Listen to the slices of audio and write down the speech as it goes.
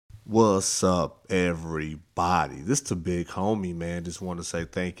What's up, everybody? This is the big homie, man. Just want to say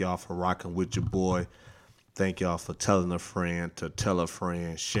thank y'all for rocking with your boy. Thank y'all for telling a friend to tell a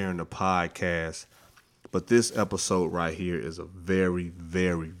friend, sharing the podcast. But this episode right here is a very,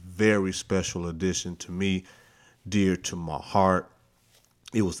 very, very special edition to me, dear to my heart.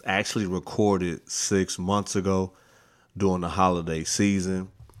 It was actually recorded 6 months ago during the holiday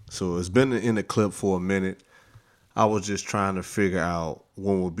season. So it's been in the clip for a minute. I was just trying to figure out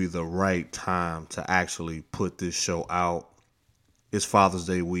when would be the right time to actually put this show out. It's Father's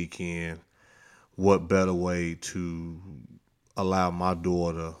Day weekend. What better way to allow my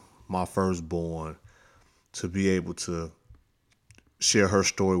daughter, my firstborn, to be able to share her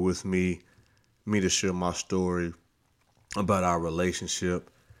story with me to share my story about our relationship,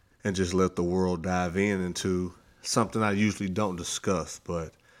 and just let the world dive into something I usually don't discuss,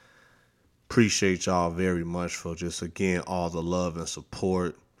 but appreciate y'all very much for just, again, all the love and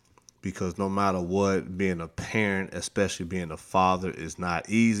support, because no matter what, being a parent, especially being a father, is not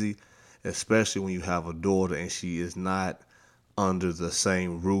easy, especially when you have a daughter and she is not under the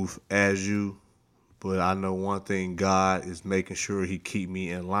same roof as you. But I know one thing, God is making sure he keep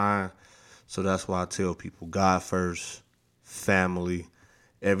me in line. So that's why I tell people, God first, family,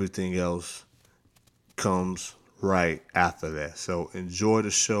 everything else comes right after that. So enjoy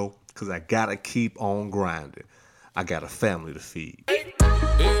the show, because I got to keep on grinding. I got a family to feed.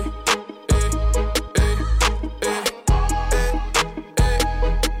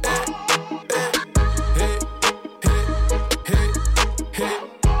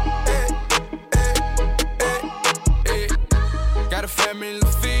 Got a family to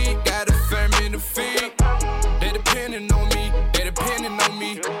feed, got a family to feed. They depending on me, they depending on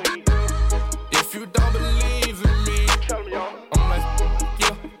me. If you don't believe in me,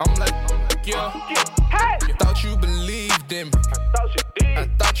 I'm like, yeah. You thought you believed in me. I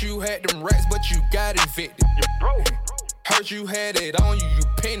thought you had them racks, but you got evicted. Heard you had it on you, you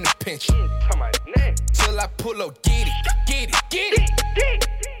pin the pension. Till I pull up, get it.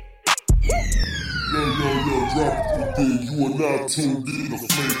 Yo, drop it again. You are now tuned in to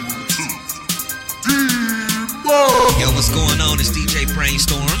Flavor 2. Yo, what's going on? It's DJ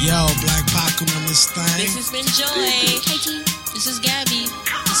Brainstorm. Yo, Black Pac on this thing. This has been Joy. Hey, T. This is Gabby.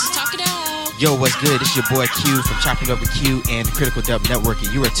 This is Talk It Out. Yo, what's good? It's your boy Q from Chopping Up with Q and the Critical Dub Network,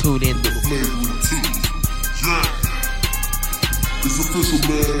 and you are tuned in to Flavor 2. Yeah. It's official,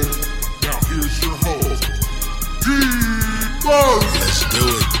 man. Now here's your host, D-Buzz. Let's do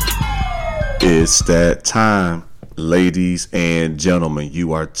it. It's that time, ladies and gentlemen.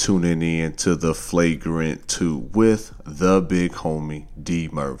 You are tuning in to the Flagrant 2 with the big homie D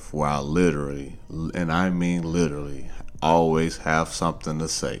Murph, where I literally, and I mean literally, always have something to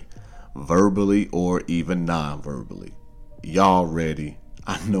say, verbally or even non-verbally. Y'all ready?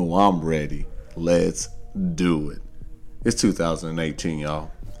 I know I'm ready. Let's do it. It's 2018,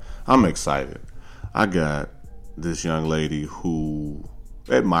 y'all. I'm excited. I got this young lady who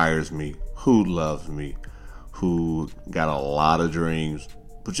admires me, who loves me, who got a lot of dreams,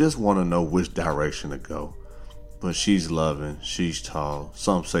 but just want to know which direction to go. But she's loving, she's tall.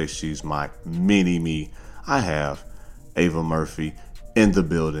 Some say she's my mini-me. I have Ava Murphy in the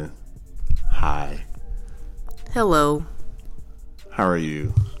building. Hi. Hello. How are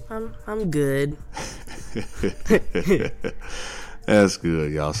you? I'm good. That's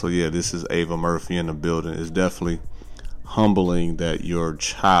good, y'all. So yeah, this is Ava Murphy in the building. It's definitely humbling that your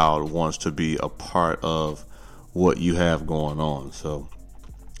child wants to be a part of what you have going on. So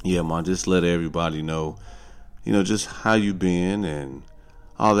yeah, man, just let everybody know, just how you been and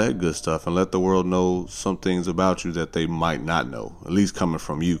all that good stuff, and let the world know some things about you that they might not know, at least coming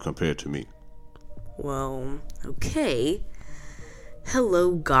from you compared to me. Well, okay.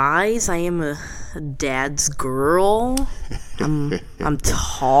 Hello, guys. I am a dad's girl. I'm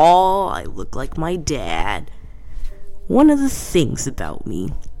tall. I look like my dad. One of the things about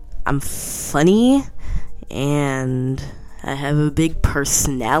me, I'm funny, and I have a big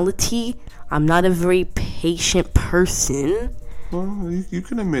personality. I'm not a very patient person. Well, you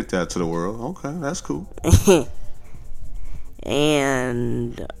can admit that to the world. Okay, that's cool.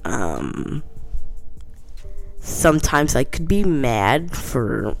 And, sometimes I could be mad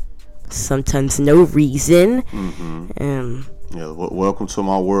for sometimes no reason. Mm-hmm. Yeah, welcome to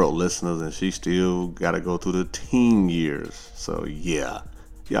my world, listeners. And she still got to go through the teen years. So yeah,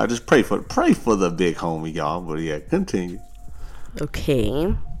 y'all just pray for the big homie, y'all. But yeah, continue.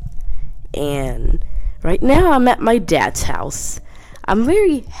 Okay. And right now I'm at my dad's house. I'm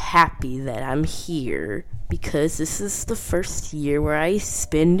very happy that I'm here because this is the first year where I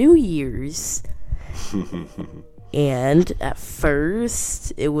spend New Year's. And at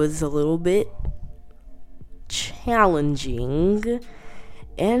first, it was a little bit challenging.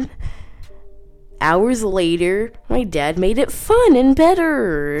 And hours later, my dad made it fun and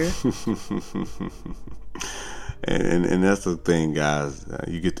better. And that's the thing, guys.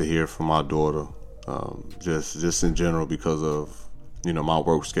 You get to hear from my daughter, just in general, because of my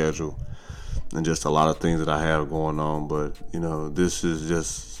work schedule and just a lot of things that I have going on. But this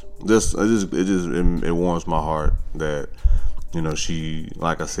is it warms my heart that she,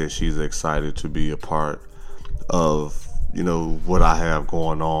 like I said, she's excited to be a part of what I have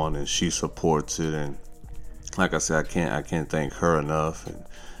going on, and she supports it. And like I said, I can't thank her enough.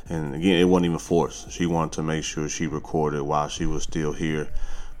 And again, it wasn't even forced. She wanted to make sure she recorded while she was still here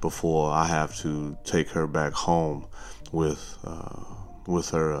before I have to take her back home with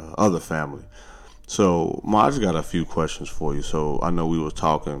her other family. So, I just got a few questions for you. So, I know we were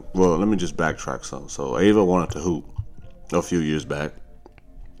talking. Well, let me just backtrack some. So, Ava wanted to hoop a few years back,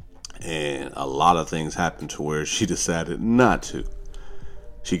 and a lot of things happened to where she decided not to.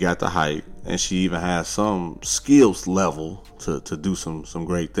 She got the height, and she even has some skills level to do some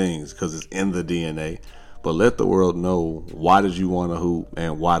great things because it's in the DNA. But let the world know, why did you want to hoop,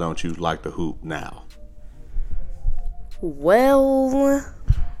 and why don't you like to hoop now? Well,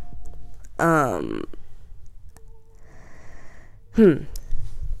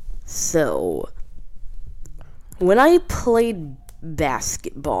 so when I played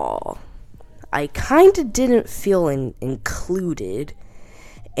basketball, I kind of didn't feel included.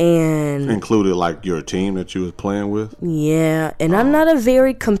 And included like your team that you was playing with? Yeah, and I'm not a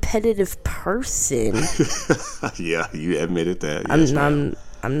very competitive person. Yeah, you admitted that. Yes,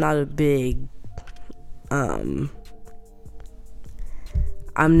 I'm not a big I'm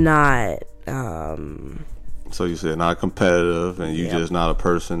not So you said not competitive, and you just not a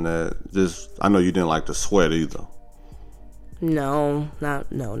person that just, I know you didn't like to sweat either. No, not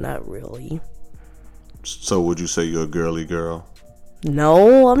really. So would you say you're a girly girl?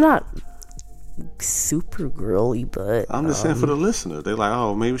 No, I'm not super girly, but I'm just saying for the listener. They're like,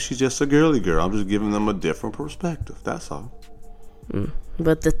 oh, maybe she's just a girly girl. I'm just giving them a different perspective. That's all.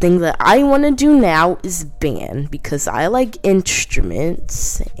 But the thing that I want to do now is band, because I like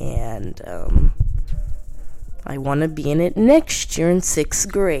instruments, and I want to be in it next year in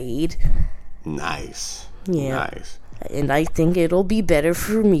 6th grade. Nice. Yeah. Nice. And I think it'll be better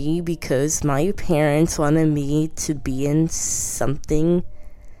for me because my parents wanted me to be in something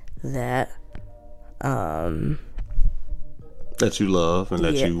that that you love and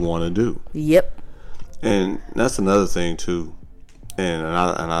that you want to do. Yep. And that's another thing too. And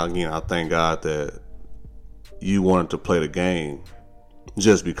I thank God that you wanted to play the game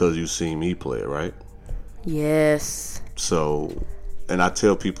just because you seen me play it, right? Yes. So, and I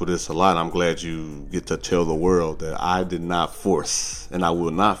tell people this a lot. I'm glad you get to tell the world that I did not force, and I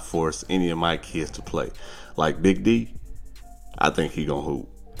will not force any of my kids to play. Like Big D, I think he gonna hoop.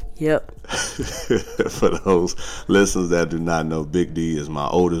 Yep. For those listeners that do not know, Big D is my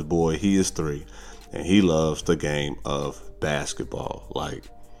oldest boy. He is 3, and he loves the game of basketball. Like,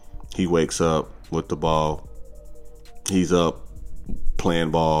 he wakes up with the ball. He's up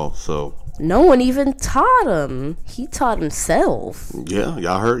playing ball. So no one even taught him. He taught himself. Yeah,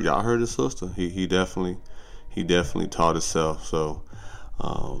 y'all heard his sister. He definitely taught himself. So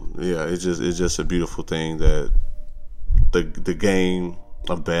yeah, it's just a beautiful thing that the game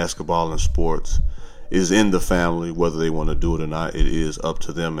of basketball and sports is in the family, whether they want to do it or not. It is up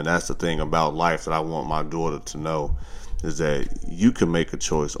to them. And that's the thing about life that I want my daughter to know, is that you can make a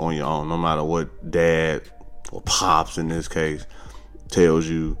choice on your own, no matter what dad or pops in this case tells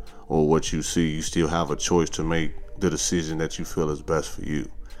you or what you see. You still have a choice to make the decision that you feel is best for you.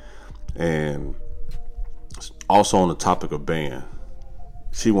 And also on the topic of band,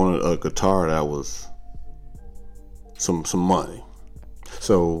 she wanted a guitar that was some money.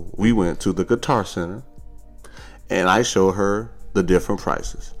 So we went to the Guitar Center and I showed her the different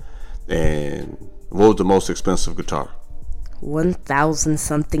prices. And what was the most expensive guitar? $1,000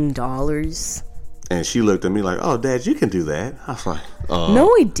 something. And she looked at me like, "Oh, Dad, you can do that." I was like,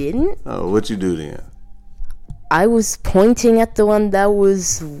 no, I didn't. Oh, what'd you do then? I was pointing at the one that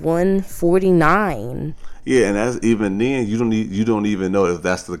was $149. Yeah, and that's, even then, you don't even know if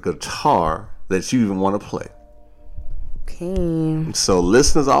that's the guitar that you even want to play. Okay. So,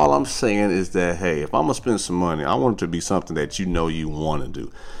 listeners, all I'm saying is that, hey, if I'm gonna spend some money, I want it to be something that you know you want to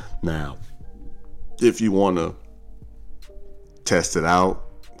do. Now, if you want to test it out,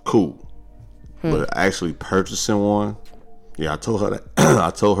 cool. But actually purchasing one, yeah, I told her that.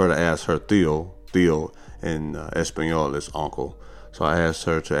 I told her to ask her Theo in Espanol is uncle. So I asked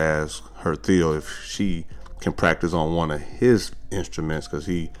her to ask her Theo if she can practice on one of his instruments because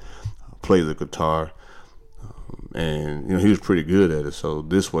he plays the guitar. And he was pretty good at it. So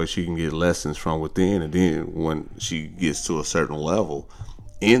this way she can get lessons from within, and then when she gets to a certain level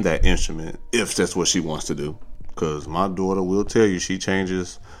in that instrument, if that's what she wants to do, because my daughter will tell you she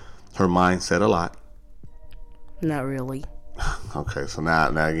changes her mindset a lot. Not really. Okay, so now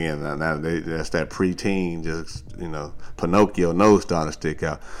again, that's that preteen, just Pinocchio nose starting to stick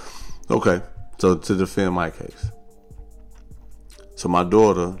out. Okay, so to defend my case, so my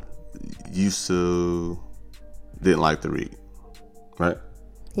daughter didn't like to read, right?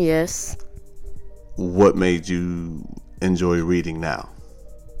 Yes. What made you enjoy reading now?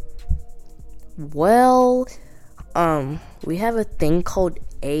 Well, we have a thing called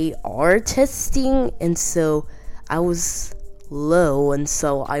AR testing, and so I was low, and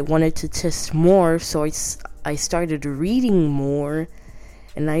so I wanted to test more, so I started reading more,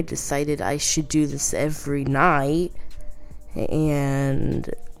 and I decided I should do this every night, and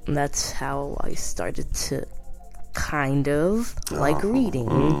that's how I started to kind of like reading.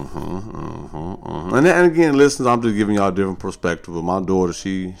 And again, listen, I'm just giving y'all a different perspective. But my daughter,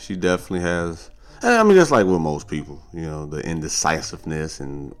 she definitely has, I mean, just like with most people, the indecisiveness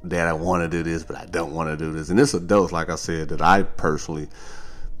and Dad, I want to do this, but I don't want to do this. And it's adults, like I said, that I personally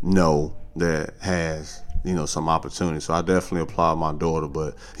know that has, some opportunity. So I definitely applaud my daughter.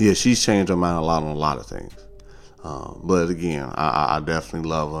 But yeah, she's changed her mind a lot on a lot of things. But again, I definitely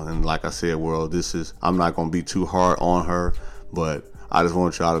love her. And like I said, I'm not going to be too hard on her, but I just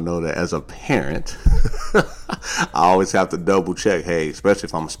want y'all to know that as a parent, I always have to double check, hey, especially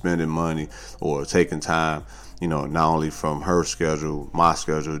if I'm spending money or taking time, not only from her schedule, my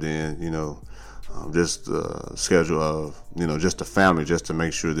schedule, then, just the schedule of, just the family, just to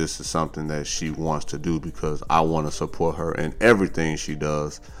make sure this is something that she wants to do, because I want to support her in everything she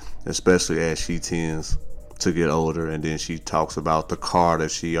does, especially as she tends to get older. And then she talks about the car that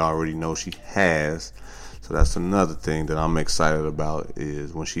she already knows she has. So that's another thing that I'm excited about,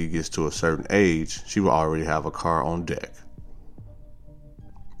 is when she gets to a certain age, she will already have a car on deck.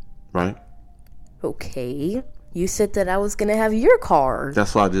 Right? Okay. You said that I was going to have your car.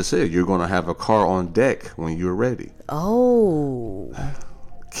 That's what I just said. You're going to have a car on deck when you're ready. Oh.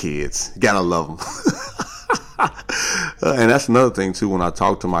 Kids. Gotta love them. And that's another thing too. When I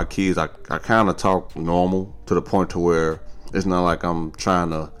talk to my kids, I kind of talk normal, to the point to where it's not like I'm trying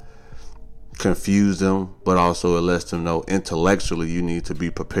to confuse them, but also it lets them know intellectually you need to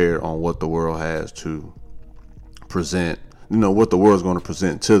be prepared on what the world has to present, what the world's going to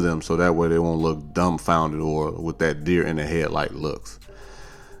present to them, so that way they won't look dumbfounded or with that deer in the headlight looks.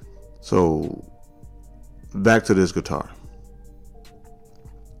 So back to this guitar.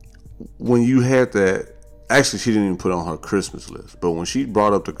 When you had that, actually, she didn't even put it on her Christmas list. But when she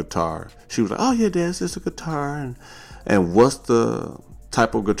brought up the guitar, she was like, "Oh yeah, Dad, it's just a guitar." And what's the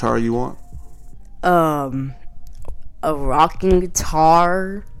type of guitar you want? A rocking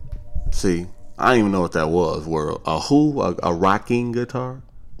guitar. See, I didn't even know what that was. A rocking guitar?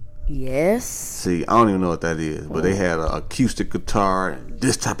 Yes. See, I don't even know what that is. But they had an acoustic guitar and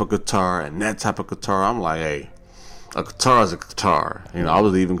this type of guitar and that type of guitar. I'm like, hey, a guitar is a guitar. I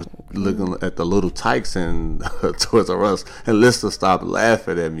was even looking at the little tykes and Toys R Us, and Lisa stopped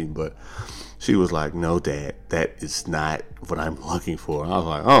laughing at me, but she was like, "No, Dad, that is not what I'm looking for." And I was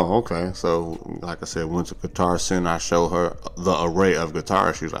like, "Oh, okay." So, like I said, went to Guitar Center. I showed her the array of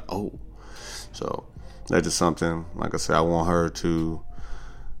guitars. She was like, "Oh." So that's just something, like I said, I want her to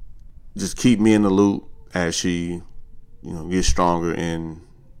just keep me in the loop as she, gets stronger in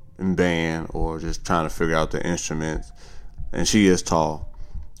band, or just trying to figure out the instruments. And she is tall,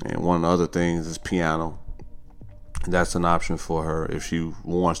 and one of the other things is piano. That's an option for her if she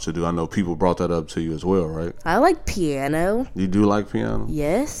wants to do. I know people brought that up to you as well, right? I like piano. You do like piano?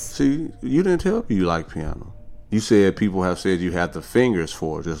 Yes. See, you didn't tell me you like piano. You said people have said you have the fingers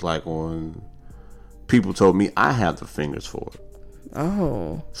for it, just like when people told me I have the fingers for it.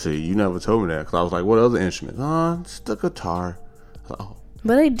 Oh. See, you never told me that, because I was like, what other instruments? It's the guitar. Oh.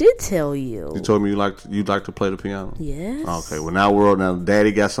 But I did tell you. You told me you'd like to play the piano? Yes. Okay, well now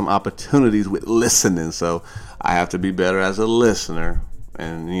Daddy got some opportunities with listening, so I have to be better as a listener.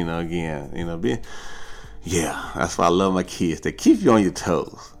 And, that's why I love my kids. They keep you on your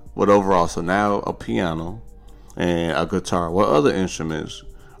toes. But overall, so now a piano and a guitar. What other instruments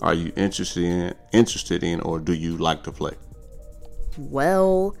are you interested in, or do you like to play?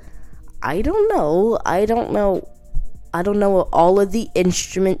 Well, I don't know. I don't know what all of the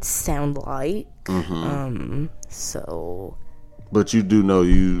instruments sound like. So. But you do know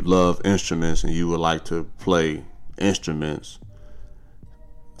you love instruments, and you would like to play instruments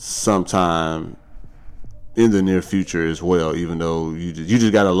sometime in the near future as well, even though you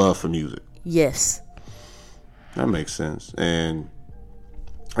just got a love for music. Yes. That makes sense. And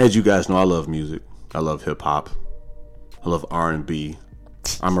as you guys know, I love music. I love hip hop. I love R&B.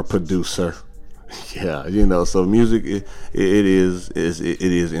 I'm a producer. Yeah, so music it is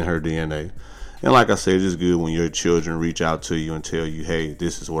in her DNA. And like I said, it's good when your children reach out to you and tell you, hey,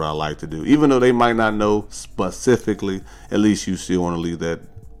 this is what I like to do. Even though they might not know specifically, at least you still want to leave that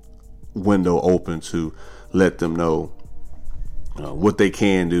window open to let them know what they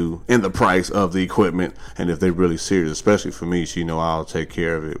can do and the price of the equipment. And if they're really serious, especially for me, I'll take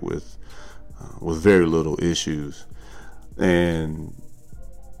care of it with very little issues. And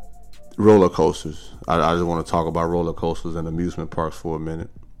roller coasters. I just want to talk about roller coasters and amusement parks for a minute.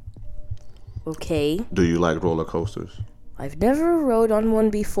 Okay. Do you like roller coasters? I've never rode on one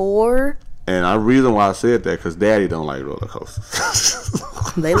before. And the reason why I said that, because Daddy don't like roller coasters.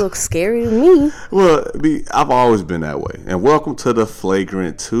 They look scary to me. Well, I've always been that way. And welcome to the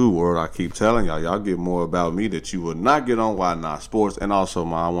Flagrant 2 world. I keep telling y'all get more about me that you will not get on Why Not Sports. And also,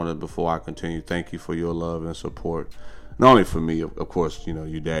 I wanted, before I continue, thank you for your love and support. Not only for me, of course,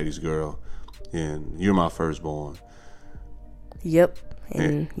 you're Daddy's girl. And you're my firstborn. Yep.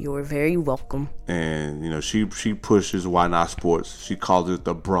 And you're very welcome. And, she pushes Why Not Sports. She calls it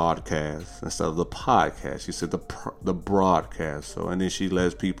the broadcast instead of the podcast. She said the broadcast. So, and then she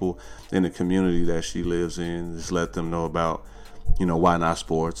lets people in the community that she lives in, just let them know about, Why Not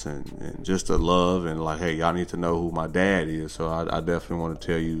Sports and just the love and like, hey, y'all need to know who my dad is. So I definitely want to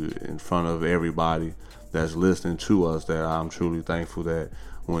tell you in front of everybody that's listening to us that I'm truly thankful that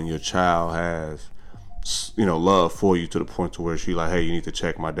when your child has love for you to the point to where she like, hey, you need to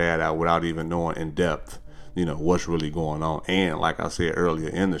check my dad out without even knowing in depth, what's really going on. And like I said earlier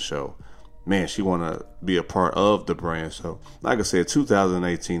in the show, man, she want to be a part of the brand. So like I said,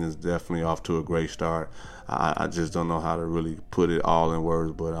 2018 is definitely off to a great start. I just don't know how to really put it all in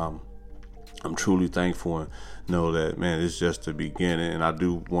words, but I'm truly thankful and know that, man, it's just the beginning. And I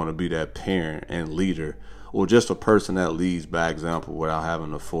do want to be that parent and leader, or just a person that leads by example without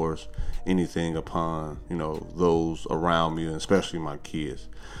having to force anything upon, those around me, and especially my kids.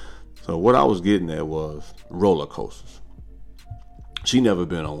 So what I was getting at was roller coasters. She never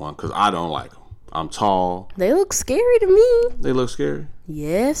been on one because I don't like them. I'm tall. They look scary to me. They look scary?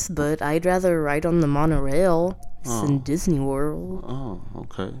 Yes, but I'd rather ride on the monorail. It's in Disney World. Oh,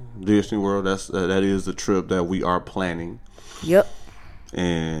 okay. Disney World, that is the trip that we are planning. Yep.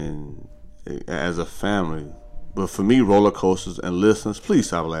 And as a family, but for me, roller coasters, and listeners, please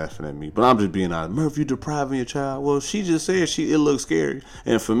stop laughing at me. But I'm just being honest. Murph, you depriving your child? Well, she just said it looks scary.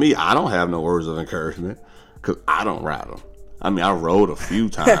 And for me, I don't have no words of encouragement because I don't ride them. I mean, I rode a few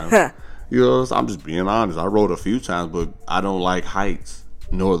times. I'm just being honest. I rode a few times, but I don't like heights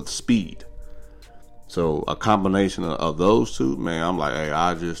nor the speed. So a combination of those two, man, I'm like, hey,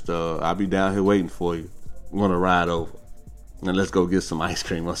 I'll be down here waiting for you. I'm going to ride over. And let's go get some ice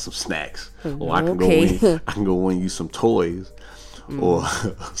cream or some snacks. Or I can go win you some toys or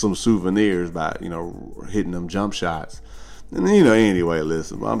some souvenirs by, hitting them jump shots. And then, anyway,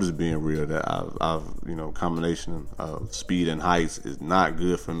 listen, I'm just being real that I've combination of speed and heights is not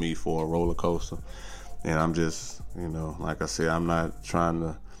good for me for a roller coaster. And I'm just, like I said, I'm not trying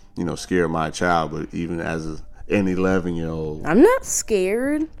to, scare my child, but even as an 11-year-old. I'm not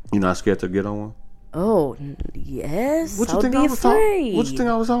scared. You're not scared to get on one? Oh, yes. What you think I was afraid. What you think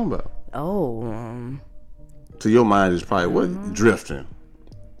I was talking about? Oh, To your mind is probably what? Drifting.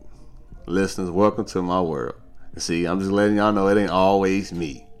 Listeners, welcome to my world. See, I'm just letting y'all know it ain't always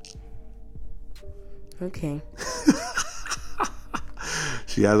me. okay.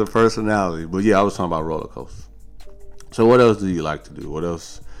 She has a personality. But yeah, I was talking about roller coasters. So what else do you like to do? What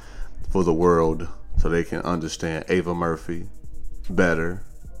else for the world so they can understand Ava Murphy better?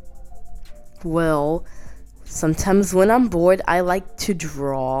 Well, sometimes when I'm bored, I like to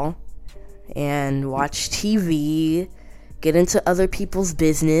draw and watch TV, get into other people's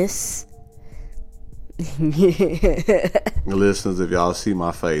business. Listeners, if y'all see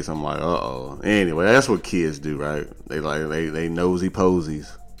my face, I'm like, uh-oh. Anyway, that's what kids do, right? They nosy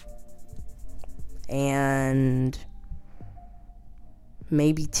posies. And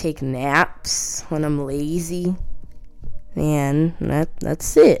maybe take naps when I'm lazy. And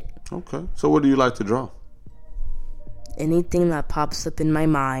that's it. Okay. So what do you like to draw? Anything that pops up in my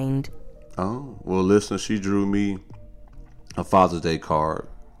mind. Oh, well, listen, she drew me a Father's Day card.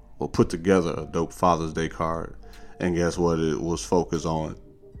 Well, put together a dope Father's Day card. And guess what? It was focused on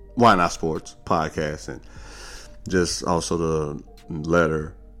Why Not Sports podcast. And just also the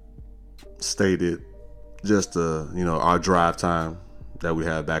letter stated just our drive time that we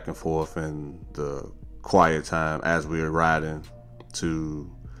had back and forth and the quiet time as we were riding to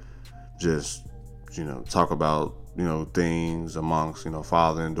just, talk about, things amongst,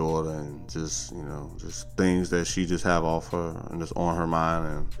 father and daughter, and just, just things that she just have off her and just on her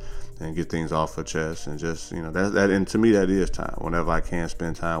mind, and get things off her chest, and just, that, and to me, that is time. Whenever I can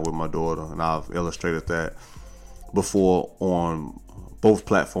spend time with my daughter, and I've illustrated that before on both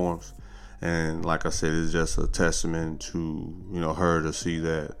platforms. And like I said, it's just a testament to, her to see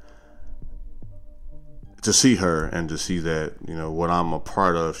that, to see her and to see that, what I'm a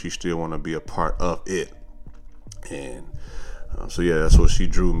part of, she still want to be a part of it. And so yeah, that's what she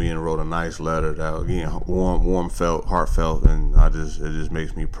drew me and wrote a nice letter that, again, warm felt, heartfelt, and it just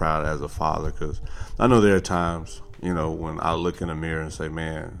makes me proud as a father, because I know there are times, when I look in the mirror and say,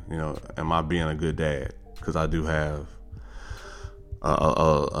 man, am I being a good dad? Because I do have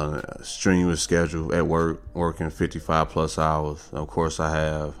a strenuous schedule at work, working 55 plus hours. Of course, I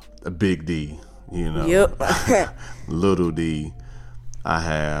have a big D, Yep. little D. I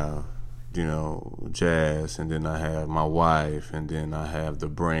have, Jazz, and then I have my wife, and then I have the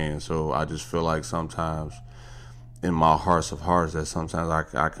brand. So I just feel like sometimes in my hearts of hearts that sometimes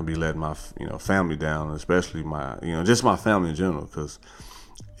I can be letting my, family down, especially my, just my family in general, because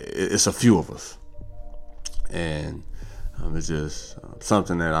it's a few of us. And it's just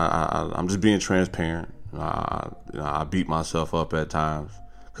something that I'm just being transparent. I beat myself up at times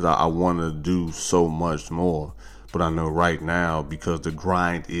because I want to do so much more. But I know right now, because the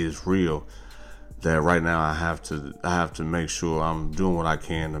grind is real, that right now I have to make sure I'm doing what I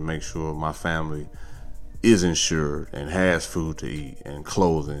can to make sure my family is insured and has food to eat and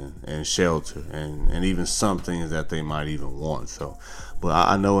clothing and shelter and even some things that they might even want. So, but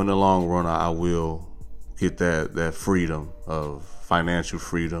I know in the long run I will get that freedom of financial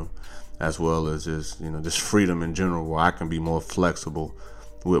freedom, as well as just freedom in general, where I can be more flexible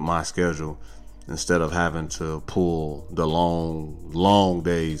with my schedule instead of having to pull the long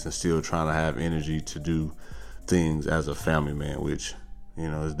days and still trying to have energy to do things as a family man, which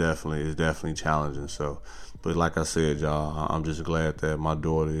is definitely challenging. So, but like I said, y'all, I'm just glad that my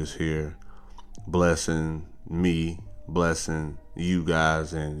daughter is here, blessing me, blessing you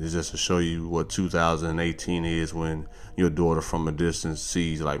guys, and it's just to show you what 2018 is when your daughter from a distance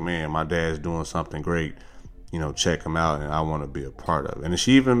sees, like, man, my dad's doing something great, check him out, and I want to be a part of it. And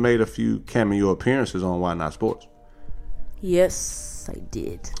she even made a few cameo appearances on Why Not Sports. Yes, I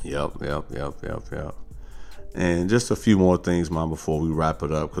did. Yep. And just a few more things, Mom, before we wrap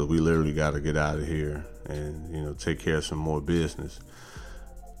it up, because we literally got to get out of here and take care of some more business.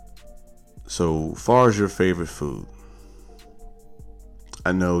 So, far as your favorite food,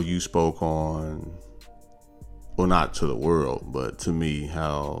 I know you spoke on, well, not to the world, but to me,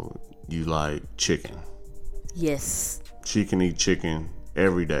 how you like chicken. Yes. She can eat chicken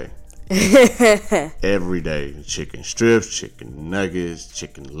every day. Every day. Chicken strips, chicken nuggets,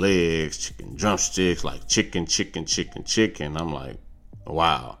 chicken legs, chicken drumsticks, like chicken. I'm like,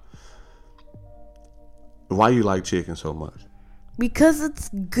 wow. Why you like chicken so much? Because it's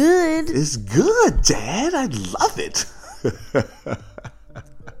good. It's good, Dad. I love it.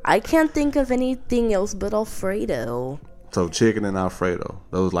 I can't think of anything else but Alfredo. So chicken and Alfredo,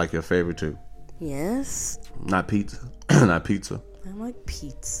 those like your favorite too? Yes. Not pizza. Not pizza. I like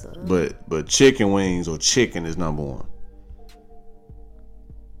pizza. But chicken wings or chicken is number one.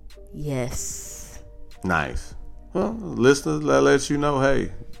 Yes. Nice. Well, listeners, let you know,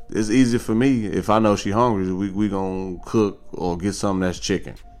 hey, it's easy for me. If I know she hungry, we gonna cook or get something that's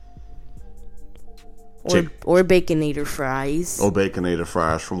chicken. Or Baconator fries. Or Baconator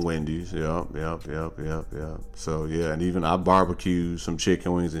fries from Wendy's. Yep. So, yeah, and even I barbecued some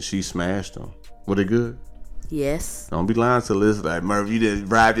chicken wings and she smashed them. Were they good? Yes. Don't be lying to listeners like, Murph, you didn't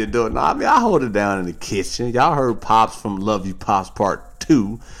bribe your door. No, I hold it down in the kitchen. Y'all heard Pops from Love You Pops Part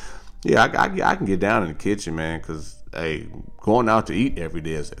 2. Yeah, I can get down in the kitchen, man, because, hey, going out to eat every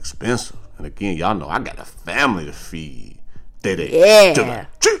day is expensive. And again, y'all know I got a family to feed. Yeah.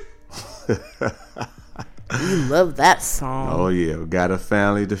 You love that song. Oh, yeah. We got a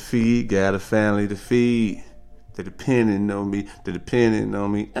family to feed. They're depending on me.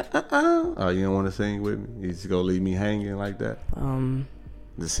 Oh, you don't want to sing with me? You just gonna leave me hanging like that?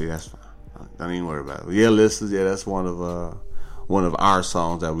 Let's see, that's fine. Don't even worry about it. Yeah, listeners, yeah, that's one of our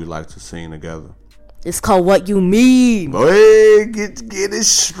songs that we like to sing together. It's called What You Mean. Hey, get it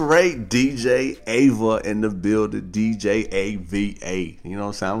straight. DJ Ava in the building. DJ AVA. You know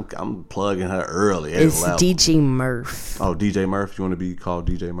what I'm saying? I'm plugging her early. It's DJ Murph. Oh, DJ Murph. You want to be called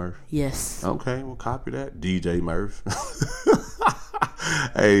DJ Murph? Yes. Okay, we'll copy that. DJ Murph.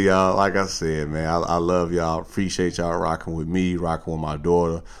 Hey, y'all, like I said, man, I love y'all. Appreciate y'all rocking with me, rocking with my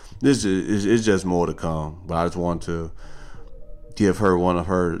daughter. This is it's just more to come. But I just want to give her one of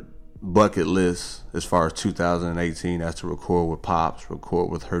her bucket lists as far as 2018. That's to record with Pops,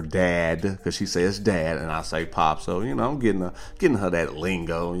 record with her dad, because she says dad and I say Pop. So, you know, I'm getting her that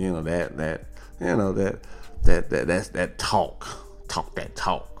lingo, you know, that talk.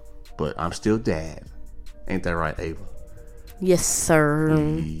 But I'm still dad. Ain't that right, Ava? Yes, sir.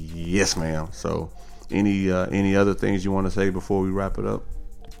 Yes, ma'am. So, any other things you want to say before we wrap it up?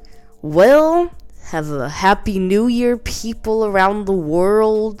 Well, have a happy new year, people around the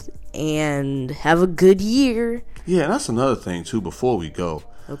world, and have a good year. Yeah, and that's another thing too before we go.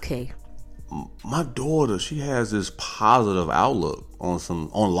 Okay. My daughter, she has this positive outlook on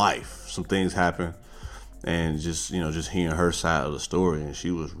life. Some things happen, and just hearing her side of the story, and she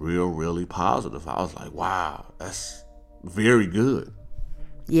was really positive. I was like, wow, that's very good.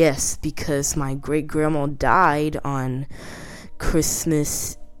 Yes, because my great grandma died on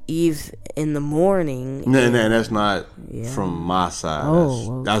Christmas Eve in the morning. And that's not from my side.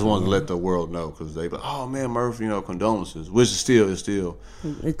 Oh, I just wanted to let the world know, because they like, oh man, Murph, condolences, which is still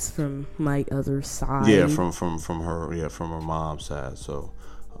it's from my other side. Yeah, from her, from her mom's side. So,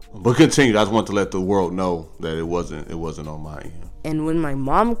 but continue. I just want to let the world know that it wasn't on my end. And when my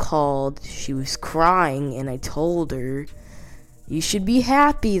mom called, she was crying, and I told her, you should be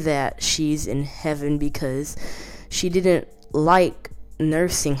happy that she's in heaven, because she didn't like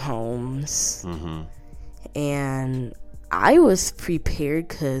nursing homes. Mm-hmm. And I was prepared,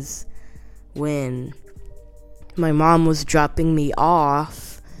 because when my mom was dropping me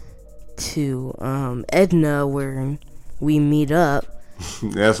off to Edna, where we meet up,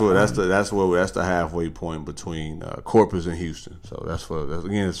 that's the halfway point between Corpus and Houston. So it's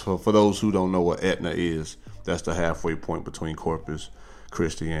for those who don't know what Etna is. That's the halfway point between Corpus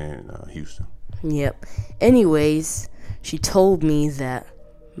Christi and Houston. Yep. Anyways, she told me that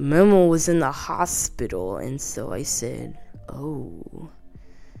Memo was in the hospital, and so I said, oh,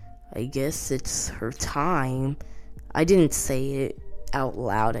 I guess it's her time. I didn't say it out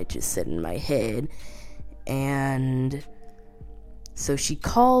loud, I just said it in my head. And so she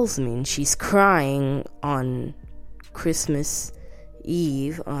calls me, and she's crying on Christmas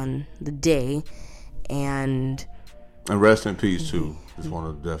Eve, on the day, and rest in peace too. Just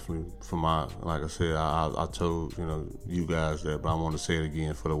want to definitely, like I said, I told you guys that, but I want to say it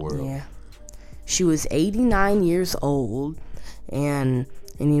again for the world. Yeah, she was 89 years old, and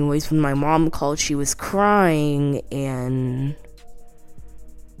anyways, when my mom called, she was crying, and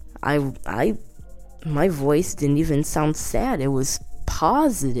my voice didn't even sound sad. It was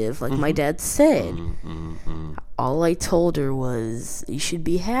positive, like my dad said. All I told her was, you should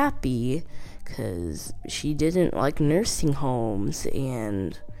be happy, because she didn't like nursing homes,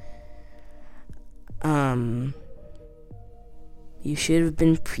 and you should have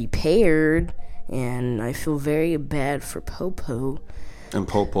been prepared. And I feel very bad for Popo. And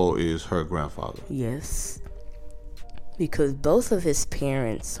Popo is her grandfather. Yes, because both of his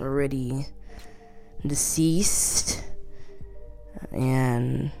parents are already deceased,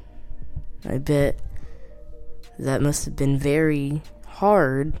 and I bet that must have been very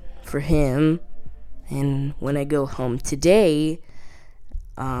hard for him. And when I go home today,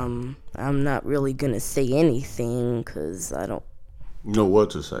 I'm not really gonna say anything, because I don't know what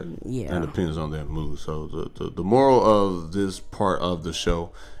to say. Yeah. And it depends on their mood. So the moral of this part of the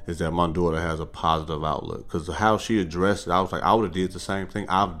show is that my daughter has a positive outlook, because how she addressed it, I was like, I would have did the same thing.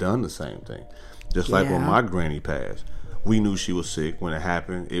 I've done the same thing. Just like when my granny passed, we knew she was sick. When it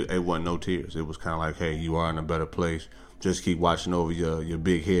happened, it wasn't no tears. It was kind of like, hey, you are in a better place. Just keep watching over your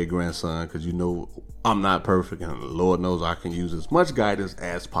big head grandson, because I'm not perfect, and Lord knows I can use as much guidance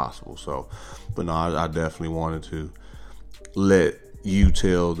as possible. So, but no, I definitely wanted to let you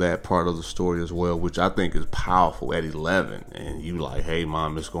tell that part of the story as well, which I think is powerful at 11. And you like, hey,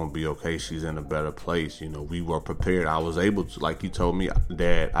 Mom, it's going to be okay. She's in a better place. We were prepared. I was able to, like you told me,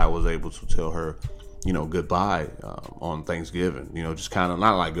 Dad, I was able to tell her, goodbye on Thanksgiving. Just kind of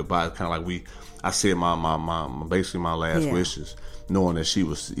not like goodbye, kind of like I said basically my last wishes, knowing that she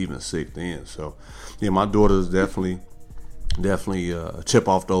was even sick then. So, yeah, my daughter is definitely a chip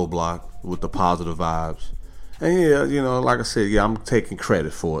off the old block with the positive vibes. And yeah, like I said, I'm taking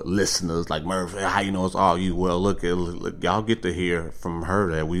credit for it. Listeners like Murph, how you know it's all you? Well, look, y'all get to hear from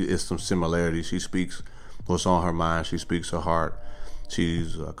her that it's some similarities. She speaks what's on her mind. She speaks her heart.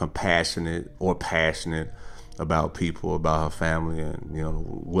 She's compassionate or passionate about people, about her family, and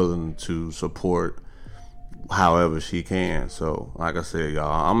willing to support however she can. So, like I said,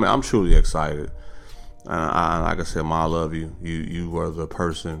 y'all, I'm truly excited Like I said, Ma, I love you. You were the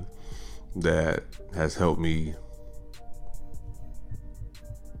person that has helped me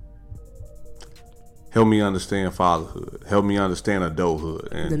understand fatherhood, help me understand adulthood,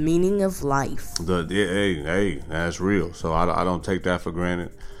 and the meaning of life. Hey, that's real. So I don't take that for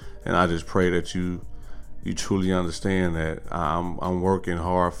granted, and I just pray that you truly understand that I'm working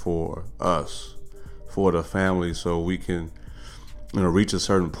hard for us, for the family, so we can, reach a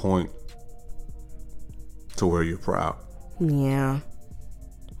certain point to where you're proud. Yeah.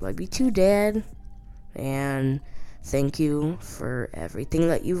 Love you too, Dad. And thank you for everything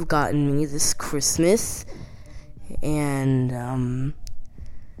that you've gotten me this Christmas. And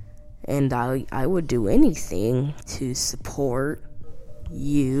I would do anything to support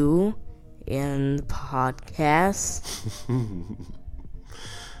you and the podcast.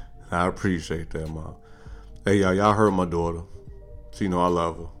 I appreciate that, Mom. Hey, y'all heard my daughter. So I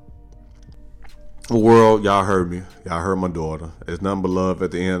love her. The world, y'all heard me. Y'all heard my daughter. It's nothing but love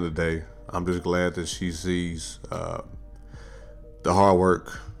at the end of the day. I'm just glad that she sees the hard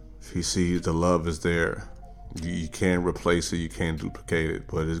work. She sees the love is there. You can't replace it. You can't duplicate it.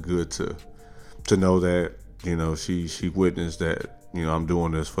 But it's good to know that, she witnessed that, I'm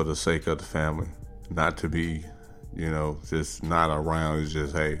doing this for the sake of the family. Not to be, just not around. It's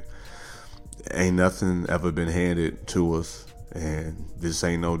just, hey, ain't nothing ever been handed to us. And this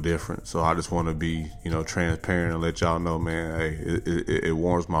ain't no different. So I just want to be, transparent and let y'all know, man, hey, it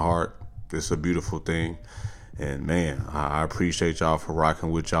warms my heart. It's a beautiful thing. And, man, I appreciate y'all for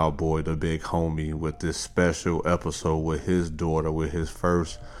rocking with y'all boy, the big homie, with this special episode with his daughter, with his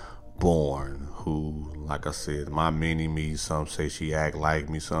firstborn, who, like I said, my mini-me, some say she act like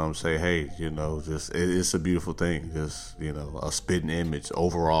me, some say, hey, just it's a beautiful thing. Just, a spitting image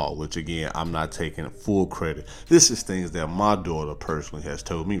overall, which, again, I'm not taking full credit. This is things that my daughter personally has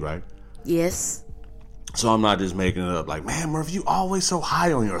told me, right? Yes. So I'm not just making it up like, man, Murphy, you always so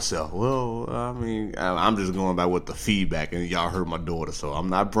high on yourself. Well, I mean, I'm just going by with the feedback, and y'all heard my daughter, so I'm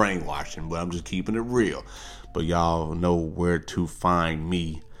not brainwashing, but I'm just keeping it real. But y'all know where to find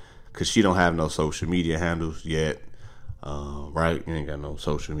me, because she don't have no social media handles yet, right? You ain't got no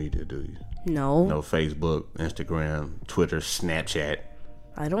social media, do you? No. No Facebook, Instagram, Twitter, Snapchat.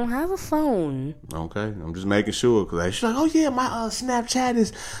 I don't have a phone. Okay, I'm just making sure, because she's like, oh yeah, my Snapchat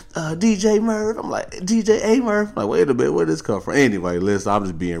is DJ Murph. I'm like, DJ A Murph. I'm like, wait a minute, where did this come from? Anyway, listen, I'm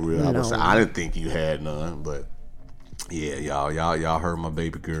just being real. I didn't think you had none, but yeah, y'all heard my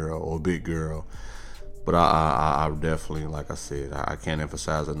baby girl or big girl. But I definitely, like I said, I can't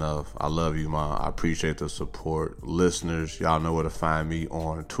emphasize enough. I love you, Mom. I appreciate the support. Listeners, y'all know where to find me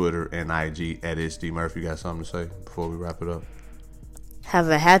on Twitter and IG at HD Murph. You got something to say before we wrap it up? Have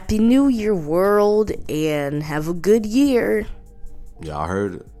a happy new year, world, and have a good year. Y'all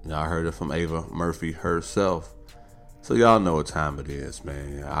heard it. Y'all heard it from Ava Murphy herself. So y'all know what time it is,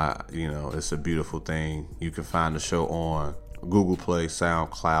 man. It's a beautiful thing. You can find the show on Google Play,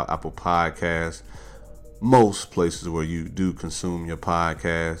 SoundCloud, Apple Podcasts, most places where you do consume your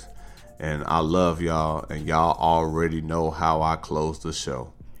podcast. And I love y'all, and y'all already know how I close the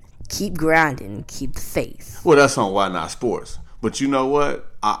show. Keep grinding, keep the faith. Well, that's on Why Not Sports. But you know what?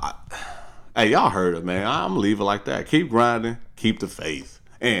 Hey, y'all heard it, man. I'm going to leave it like that. Keep grinding, keep the faith,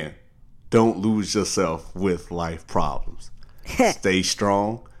 and don't lose yourself with life problems. Stay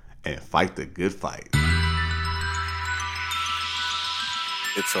strong and fight the good fight.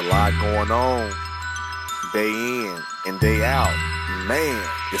 It's a lot going on, day in and day out. Man,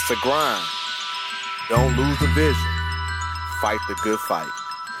 it's a grind. Don't lose the vision. Fight the good fight.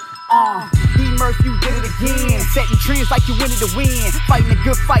 D Murph, you did it again. Setting trends like you wanted to win. Fighting a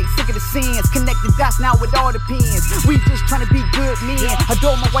good fight, sick of the sins. Connecting dots now with all the pins. We just trying to be good men.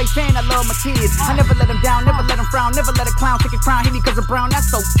 Adore my wife and I love my kids. I never let them down, never let them frown. Never let a clown take a crown. Hit me cause I'm brown,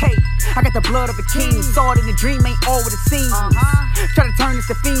 that's okay. I got the blood of a king. Saw it in the dream, ain't all what it seems. Try to turn us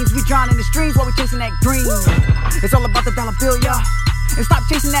to fiends. We drown in the streams while we chasing that dream. It's all about the dollar bill, y'all. And stop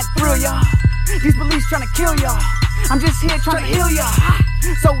chasing that thrill, y'all. These beliefs trying to kill y'all. I'm just here trying to heal y'all.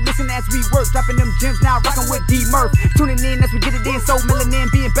 So listen as we work, dropping them gems now, rocking with D Murph. Tuning in as we get it in, so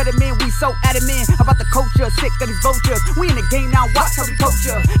melanin, being better men, we so adamant about the culture, sick of these vultures. We in the game now, watch how we coach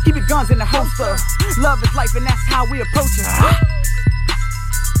ya. Keep your guns in the holster. Love is life and that's how we approach it.